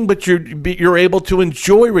overspending, but you're able to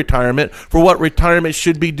enjoy retirement for what retirement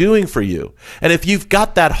should be doing for you. And if you've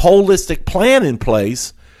got that holistic plan in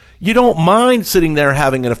place, you don't mind sitting there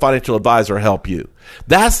having a financial advisor help you.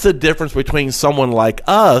 That's the difference between someone like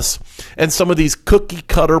us and some of these cookie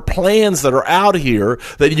cutter plans that are out here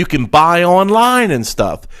that you can buy online and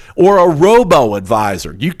stuff. Or a robo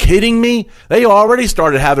advisor. You kidding me? They already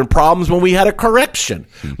started having problems when we had a correction.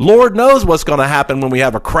 Lord knows what's going to happen when we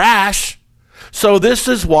have a crash. So this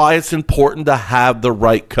is why it's important to have the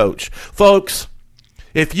right coach. Folks,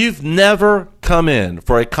 if you've never come in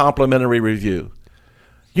for a complimentary review,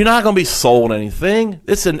 you're not going to be sold anything.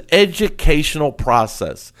 It's an educational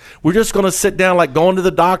process. We're just going to sit down like going to the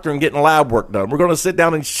doctor and getting lab work done. We're going to sit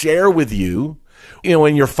down and share with you,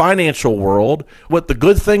 in your financial world, what the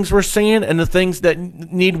good things we're seeing and the things that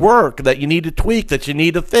need work, that you need to tweak, that you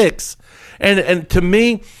need to fix. And to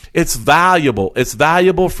me, it's valuable. It's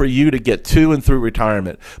valuable for you to get to and through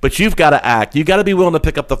retirement. But you've got to act. You've got to be willing to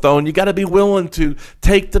pick up the phone. You've got to be willing to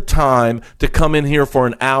take the time to come in here for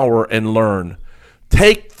an hour and learn.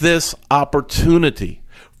 Take this opportunity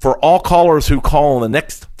for all callers who call in the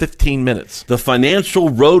next 15 minutes. The Financial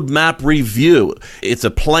Roadmap Review. It's a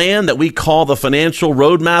plan that we call the Financial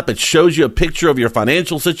Roadmap. It shows you a picture of your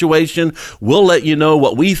financial situation. We'll let you know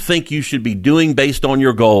what we think you should be doing based on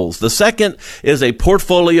your goals. The second is a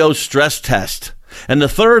portfolio stress test. And the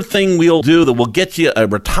third thing we'll do that will get you a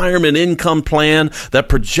retirement income plan that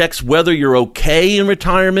projects whether you're okay in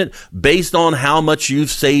retirement based on how much you've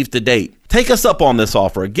saved to date. Take us up on this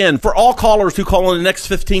offer. Again, for all callers who call in the next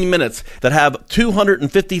 15 minutes that have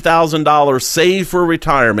 $250,000 saved for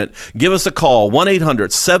retirement, give us a call,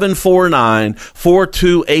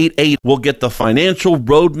 1-800-749-4288. We'll get the Financial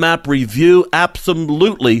Roadmap Review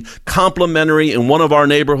absolutely complimentary in one of our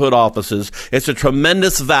neighborhood offices. It's a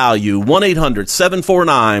tremendous value,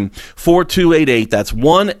 1-800-749-4288. That's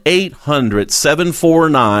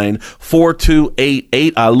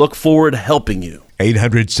 1-800-749-4288. I look forward to helping you.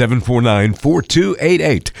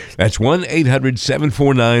 800-749-4288. That's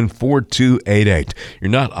 1-800-749-4288.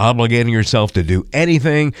 You're not obligating yourself to do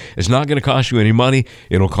anything. It's not going to cost you any money.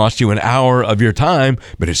 It'll cost you an hour of your time,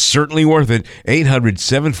 but it's certainly worth it.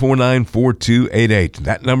 800-749-4288.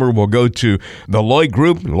 That number will go to the Lloyd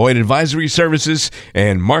Group, Lloyd Advisory Services,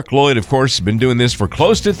 and Mark Lloyd, of course, has been doing this for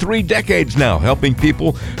close to 3 decades now, helping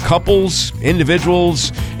people, couples,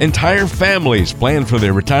 individuals, entire families plan for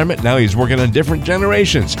their retirement. Now he's working on different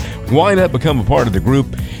generations. Why not become a part of the group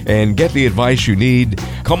and get the advice you need?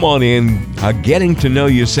 Come on in. A getting to know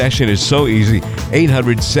you session is so easy.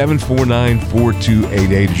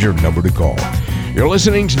 800-749-4288 is your number to call. You're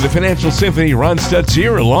listening to the Financial Symphony. Ron Stutz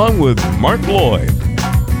here along with Mark Lloyd.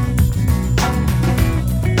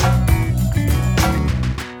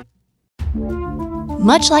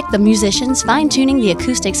 Much like the musicians fine-tuning the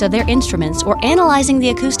acoustics of their instruments or analyzing the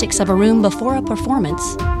acoustics of a room before a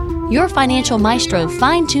performance, your financial maestro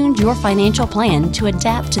fine-tuned your financial plan to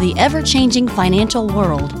adapt to the ever-changing financial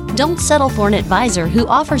world. Don't settle for an advisor who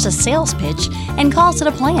offers a sales pitch and calls it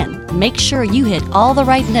a plan. Make sure you hit all the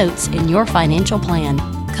right notes in your financial plan.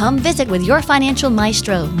 Come visit with your financial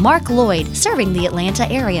maestro, Mark Lloyd, serving the Atlanta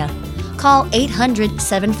area. Call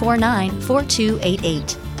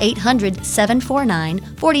 800-749-4288.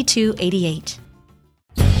 800-749-4288.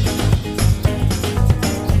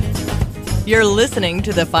 You're listening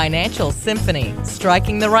to the Financial Symphony,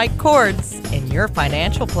 striking the right chords in your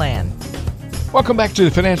financial plan. Welcome back to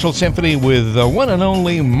the Financial Symphony with the one and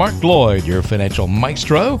only Mark Lloyd, your financial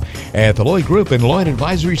maestro at the Lloyd Group and Lloyd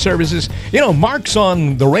Advisory Services. You know, Mark's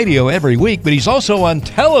on the radio every week, but he's also on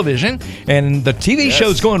television, and the TV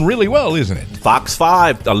show's going really well, isn't it? Fox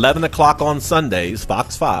 5, 11 o'clock on Sundays,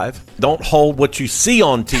 Fox 5. Don't hold what you see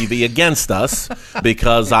on TV against us,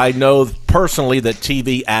 because I know personally that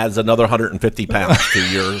TV adds another 150 pounds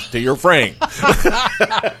to your frame.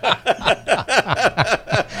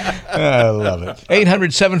 I love it.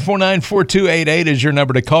 800-749-4288 is your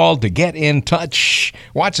number to call to get in touch.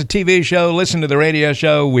 Watch the TV show, listen to the radio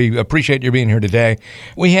show. We appreciate you being here today.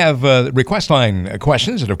 We have request line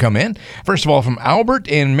questions that have come in. First of all, from Albert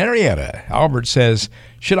in Marietta. Albert says,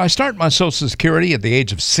 should I start my Social Security at the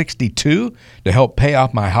age of 62 to help pay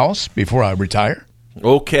off my house before I retire?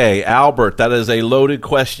 Okay, Albert, that is a loaded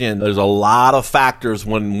question. There's a lot of factors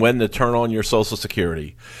when to turn on your Social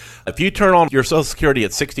Security. If you turn on your Social Security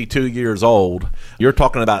at 62 years old, you're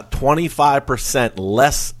talking about 25%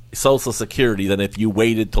 less Social Security than if you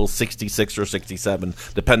waited till 66 or 67,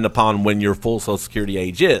 depending upon when your full Social Security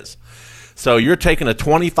age is. So you're taking a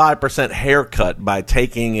 25% haircut by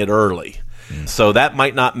taking it early. So that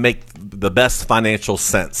might not make the best financial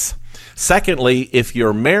sense. Secondly, if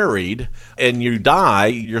you're married and you die,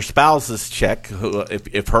 your spouse's check,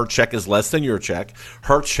 if her check is less than your check,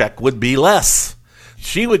 her check would be less.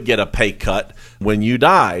 She would get a pay cut when you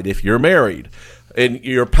died if you're married. And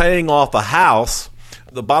you're paying off a house.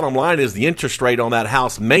 The bottom line is the interest rate on that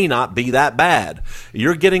house may not be that bad.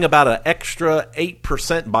 You're getting about an extra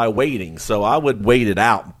 8% by waiting. So I would wait it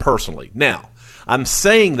out personally. Now, I'm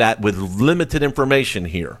saying that with limited information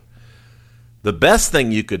here. The best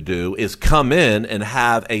thing you could do is come in and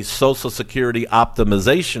have a Social Security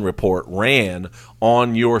optimization report ran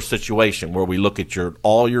on your situation, where we look at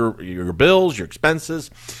all your bills, your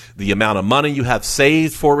expenses, the amount of money you have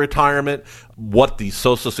saved for retirement, what the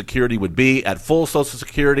Social Security would be at full Social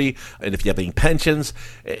Security, and if you have any pensions.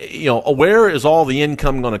 Where is all the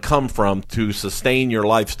income going to come from to sustain your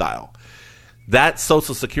lifestyle? That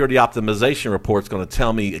Social Security optimization report is going to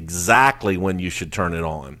tell me exactly when you should turn it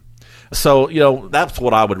on. So, that's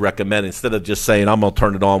what I would recommend, instead of just saying I'm going to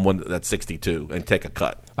turn it on when at 62 and take a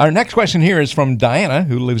cut. Our next question here is from Diana,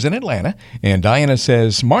 who lives in Atlanta. And Diana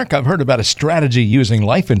says, Mark, I've heard about a strategy using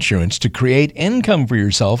life insurance to create income for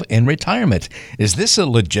yourself in retirement. Is this a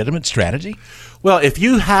legitimate strategy? Well, if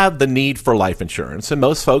you have the need for life insurance, and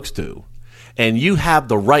most folks do, and you have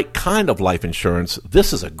the right kind of life insurance,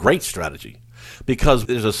 this is a great strategy. Because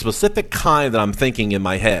there's a specific kind that I'm thinking in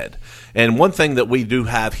my head. And one thing that we do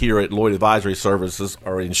have here at Lloyd Advisory Services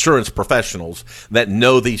are insurance professionals that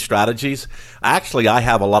know these strategies. Actually, I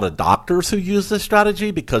have a lot of doctors who use this strategy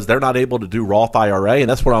because they're not able to do Roth IRA, and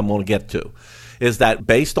that's what I'm going to get to. Is that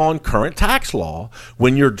based on current tax law,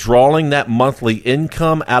 when you're drawing that monthly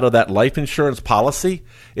income out of that life insurance policy,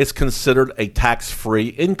 it's considered a tax-free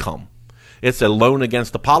income. It's a loan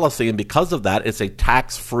against the policy, and because of that, it's a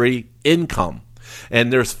tax-free income.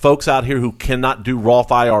 And there's folks out here who cannot do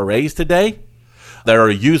Roth IRAs today that are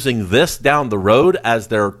using this down the road as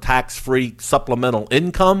their tax-free supplemental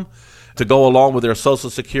income to go along with their Social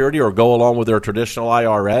Security or go along with their traditional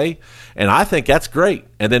IRA. And I think that's great.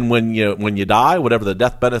 And then when you die, whatever the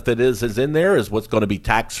death benefit is in there is what's going to be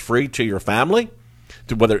tax-free to your family,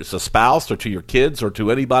 to whether it's a spouse or to your kids or to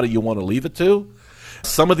anybody you want to leave it to.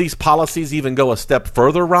 Some of these policies even go a step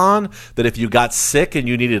further, Ron, that if you got sick and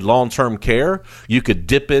you needed long-term care, you could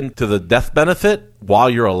dip into the death benefit while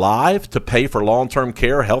you're alive to pay for long-term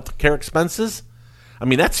care, health care expenses. I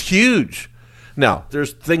mean, that's huge. Now,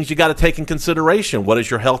 there's things you got to take in consideration. What is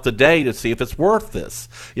your health today to see if it's worth this?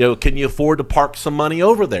 Can you afford to park some money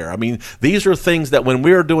over there? I mean, these are things that when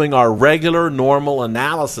we're doing our regular, normal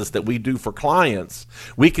analysis that we do for clients,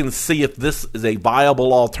 we can see if this is a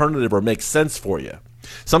viable alternative or makes sense for you.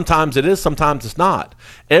 Sometimes it is, sometimes it's not.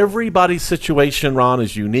 Everybody's situation, Ron,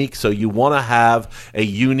 is unique, so you want to have a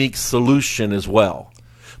unique solution as well.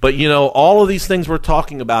 But, all of these things we're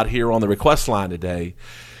talking about here on the request line today,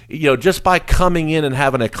 just by coming in and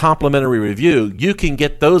having a complimentary review, you can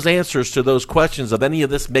get those answers to those questions if any of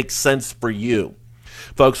this makes sense for you.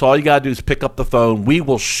 Folks, all you got to do is pick up the phone. We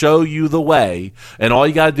will show you the way, and all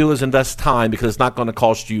you got to do is invest time because it's not going to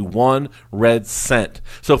cost you one red cent.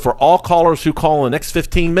 So for all callers who call in the next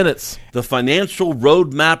 15 minutes, the Financial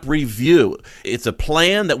Roadmap Review. It's a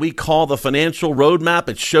plan that we call the Financial Roadmap.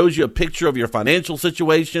 It shows you a picture of your financial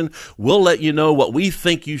situation. We'll let you know what we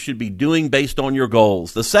think you should be doing based on your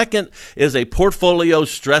goals. The second is a portfolio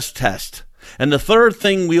stress test. And the third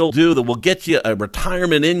thing we'll do that will get you a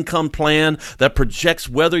retirement income plan that projects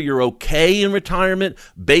whether you're okay in retirement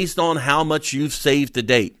based on how much you've saved to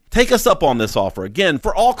date. Take us up on this offer. Again,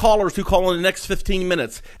 for all callers who call in the next 15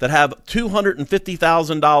 minutes that have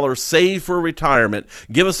 $250,000 saved for retirement,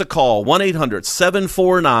 give us a call,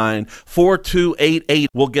 1-800-749-4288.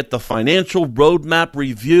 We'll get the Financial Roadmap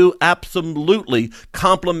Review absolutely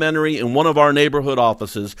complimentary in one of our neighborhood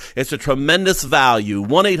offices. It's a tremendous value,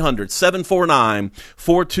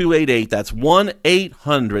 1-800-749-4288. That's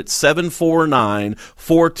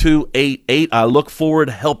 1-800-749-4288. I look forward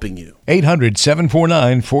to helping you.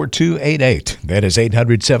 800-749-4288. That is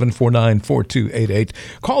 800-749-4288.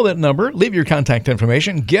 Call that number, leave your contact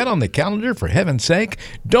information, get on the calendar for heaven's sake.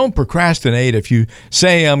 Don't procrastinate. If you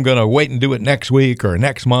say, I'm going to wait and do it next week or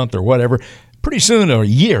next month or whatever, pretty soon a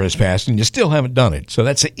year has passed and you still haven't done it. So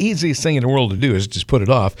that's the easiest thing in the world to do is just put it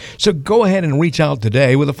off. So go ahead and reach out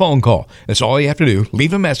today with a phone call. That's all you have to do.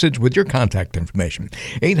 Leave a message with your contact information.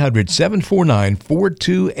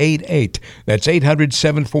 800-749-4288. That's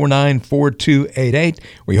 800-749-4288.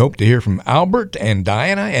 We hope to hear from Albert and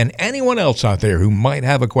Diana and anyone else out there who might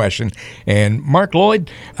have a question. And Mark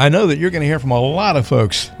Lloyd, I know that you're going to hear from a lot of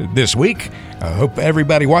folks this week. I hope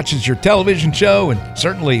everybody watches your television show, and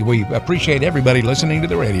certainly we appreciate everybody listening to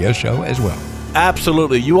the radio show as well.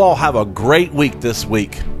 Absolutely. You all have a great week this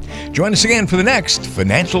week. Join us again for the next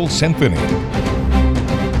Financial Symphony.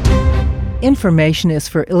 Information is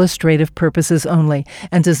for illustrative purposes only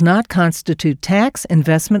and does not constitute tax,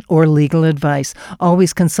 investment, or legal advice.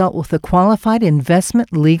 Always consult with a qualified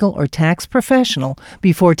investment, legal, or tax professional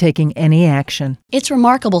before taking any action. It's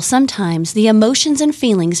remarkable sometimes the emotions and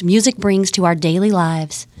feelings music brings to our daily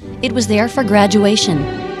lives. It was there for graduation,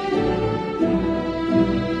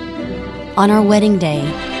 on our wedding day,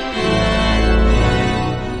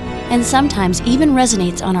 and sometimes even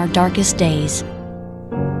resonates on our darkest days.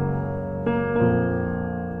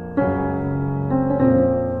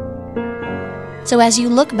 So as you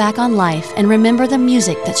look back on life and remember the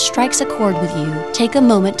music that strikes a chord with you, take a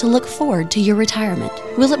moment to look forward to your retirement.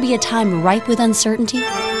 Will it be a time ripe with uncertainty?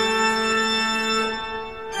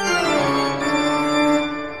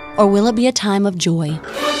 Or will it be a time of joy?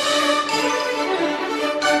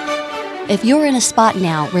 If you're in a spot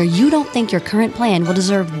now where you don't think your current plan will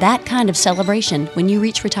deserve that kind of celebration when you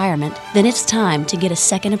reach retirement, then it's time to get a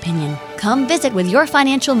second opinion. Come visit with your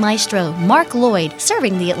financial maestro, Mark Lloyd,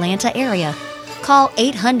 serving the Atlanta area. Call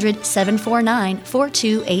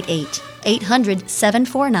 800-749-4288.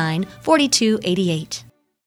 800-749-4288.